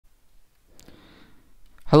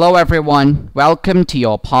Hello everyone, welcome to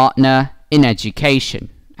your partner in education,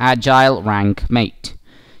 Agile Rank Mate.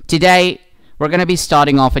 Today, we're going to be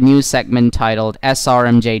starting off a new segment titled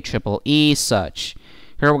SRMJEEE Search.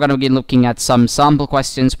 Here we're going to be looking at some sample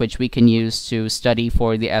questions which we can use to study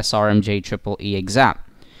for the SRMJEEE exam.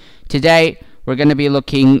 Today, we're going to be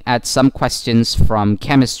looking at some questions from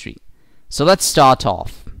chemistry. So let's start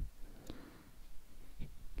off.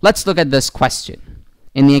 Let's look at this question.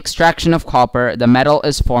 In the extraction of copper, the metal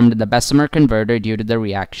is formed in the Bessemer converter due to the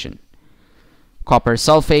reaction. Copper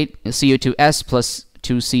sulfate, Cu2S plus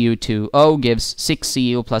 2Cu2O gives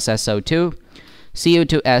 6Cu plus SO2.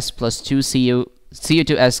 Cu2S plus 2Cu,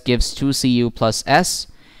 Cu2S gives 2Cu plus S.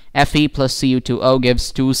 Fe plus Cu2O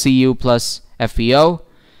gives 2Cu plus FeO.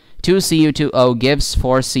 2Cu2O gives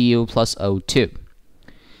 4Cu plus O2.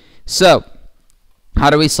 So, how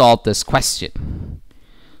do we solve this question?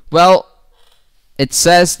 Well, it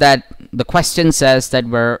says that the question says that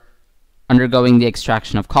we're undergoing the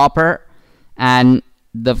extraction of copper, and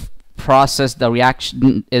the process, the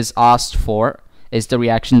reaction is asked for is the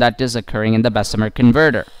reaction that is occurring in the Bessemer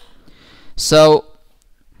converter. So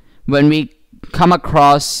when we come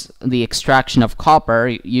across the extraction of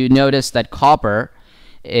copper, you notice that copper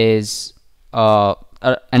is an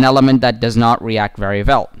element that does not react very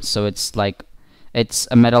well. So it's a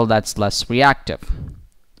metal that's less reactive.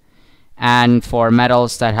 And for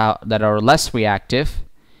metals that are less reactive,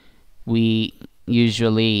 we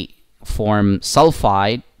usually form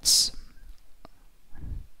sulfides.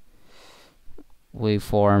 We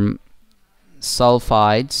form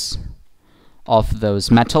sulfides of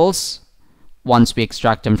those metals once we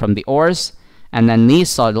extract them from the ores, and then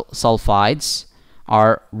these sulfides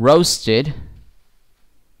are roasted,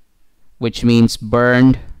 which means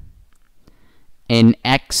burned in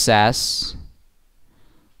excess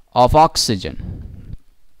of oxygen,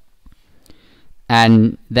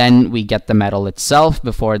 and then we get the metal itself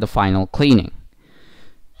before the final cleaning.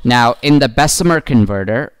 Now in the Bessemer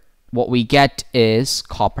converter, what we get is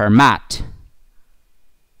copper matte,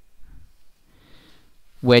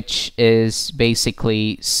 which is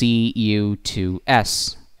basically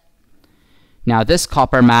Cu2S. Now this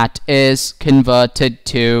copper matte is converted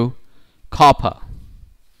to copper,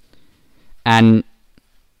 and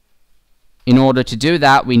in order to do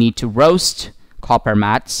that, we need to roast copper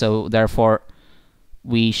matte. So therefore,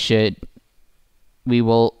 we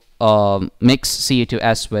will mix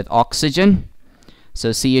Cu2S with oxygen. So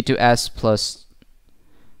Cu2S plus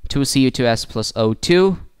 2Cu2S plus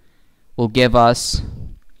O2 will give us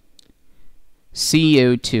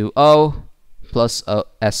Cu2O plus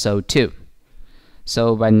SO2.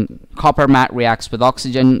 So when copper matte reacts with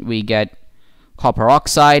oxygen, we get copper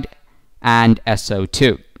oxide and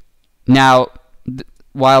SO2. Now,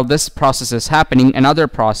 while this process is happening, another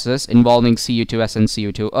process involving Cu2S and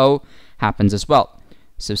Cu2O happens as well.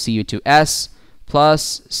 So Cu2S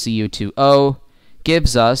plus Cu2O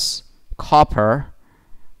gives us copper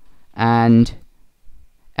and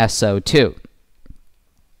SO2.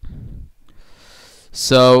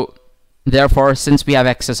 So therefore, since we have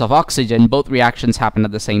excess of oxygen, both reactions happen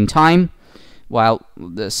at the same time.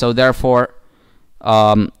 So therefore,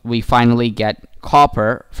 we finally get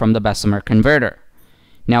copper from the Bessemer converter.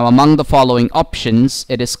 Now among the following options,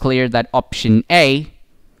 it is clear that option A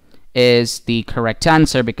is the correct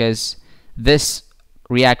answer, because this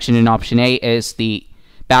reaction in option A is the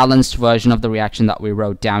balanced version of the reaction that we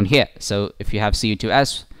wrote down here. So if you have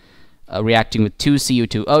Cu2S reacting with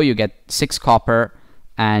 2Cu2O, you get 6 copper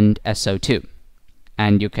and SO2,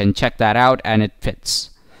 and you can check that out and it fits.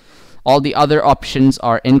 All the other options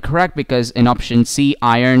are incorrect, because in option C,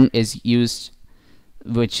 iron is used,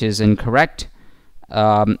 which is incorrect.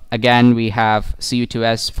 Again, we have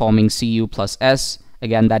Cu2S forming Cu plus S.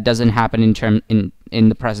 Again, that doesn't happen in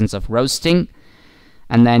the presence of roasting.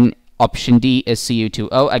 And then option D is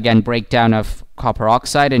Cu2O. Again, breakdown of copper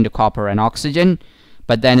oxide into copper and oxygen.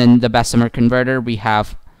 But then in the Bessemer converter, we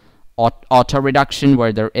have auto reduction,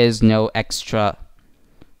 where there is no extra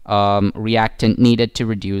reactant needed to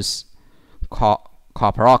reduce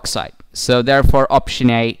copper oxide. So therefore, option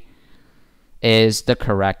A is the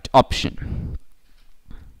correct option.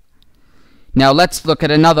 Now let's look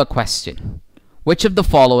at another question. Which of the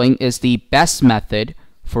following is the best method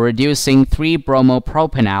for reducing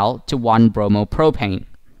 3-bromopropanol to 1-bromopropane?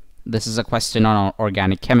 This is a question on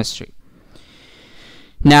organic chemistry.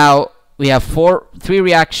 Now we have three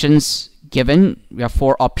reactions given. We have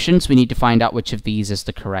 4 options. We need to find out which of these is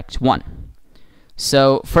the correct one.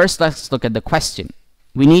 So first, let's look at the question.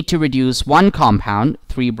 We need to reduce one compound,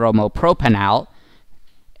 3-bromopropanol,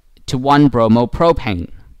 to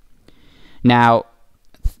 1-bromopropane. Now,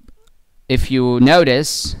 if you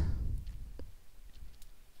notice,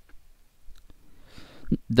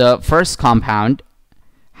 the first compound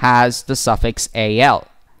has the suffix al,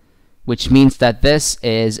 which means that this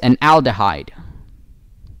is an aldehyde.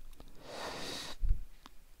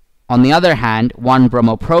 On the other hand,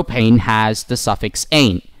 1-bromopropane has the suffix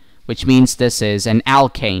ane, which means this is an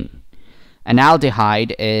alkane. An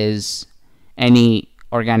aldehyde is any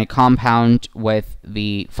organic compound with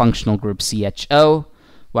the functional group CHO,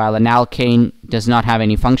 while an alkane does not have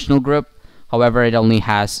any functional group. However, it only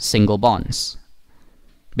has single bonds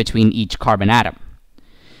between each carbon atom.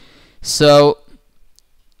 So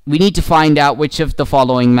we need to find out which of the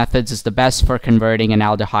following methods is the best for converting an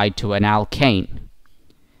aldehyde to an alkane.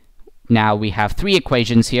 Now we have three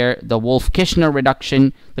equations here: the Wolff-Kishner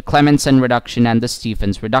reduction, the Clemmensen reduction, and the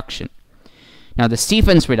Stephens reduction. Now the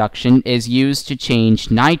Stephens reduction is used to change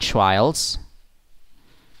nitriles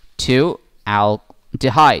to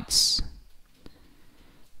aldehydes.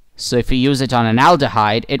 So if you use it on an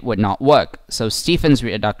aldehyde, it would not work. So Stephens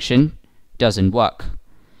reduction doesn't work.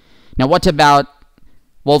 Now what about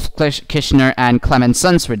Wolff-Kishner and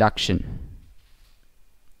Clemmensen's reduction?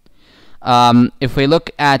 If we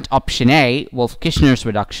look at option A, Wolff-Kishner's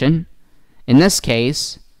reduction, in this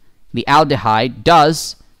case, the aldehyde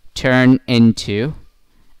does turn into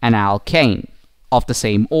an alkane of the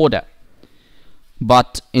same order.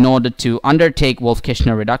 But in order to undertake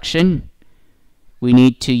Wolff-Kishner reduction, we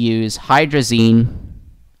need to use hydrazine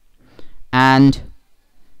and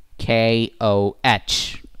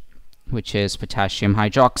KOH, which is potassium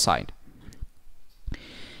hydroxide.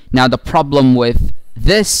 Now the problem with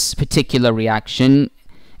this particular reaction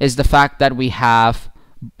is the fact that we have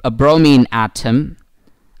a bromine atom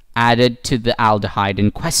added to the aldehyde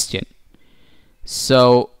in question.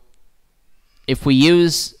 So if we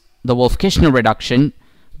use the Wolff-Kishner reduction,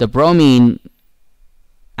 the bromine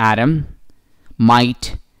atom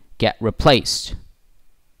might get replaced,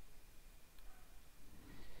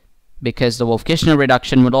 because the Wolff-Kishner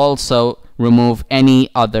reduction would also remove any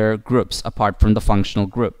other groups apart from the functional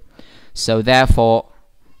group. So therefore,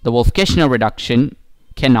 the Wolff-Kishner reduction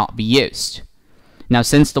cannot be used. Now,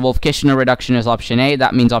 since the Wolff-Kishner reduction is option A,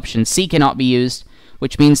 that means option C cannot be used,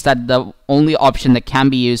 which means that the only option that can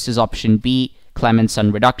be used is option B,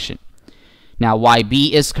 Clemmensen reduction. Now, why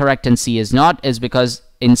B is correct and C is not is because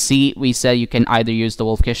in C we say you can either use the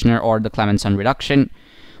Wolff-Kishner or the Clemmensen reduction,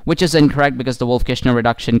 which is incorrect because the Wolff-Kishner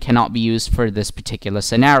reduction cannot be used for this particular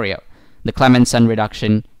scenario. The Clemmensen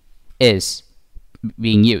reduction is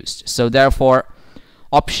being used. So therefore,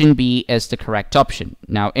 option B is the correct option.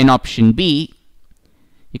 Now, in option B,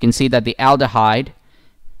 you can see that the aldehyde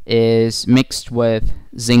is mixed with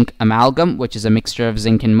zinc amalgam, which is a mixture of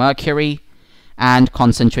zinc and mercury, and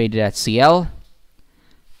concentrated at Cl,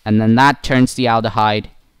 and then that turns the aldehyde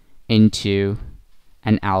into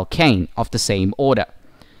an alkane of the same order.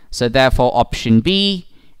 So therefore, option B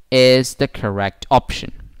is the correct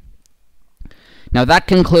option. Now that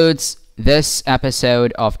concludes this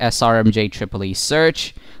episode of SRMJEEE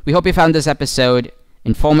Search. We hope you found this episode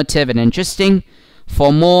informative and interesting.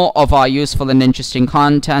 For more of our useful and interesting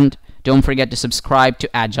content, don't forget to subscribe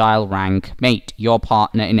to Agile Rank Mate, your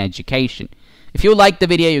partner in education. If you like the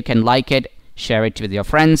video, you can like it, share it with your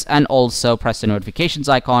friends, and also press the notifications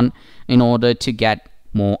icon in order to get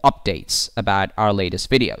more updates about our latest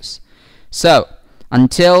videos. So,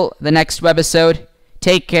 until the next webisode,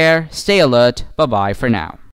 take care, stay alert, bye-bye for now.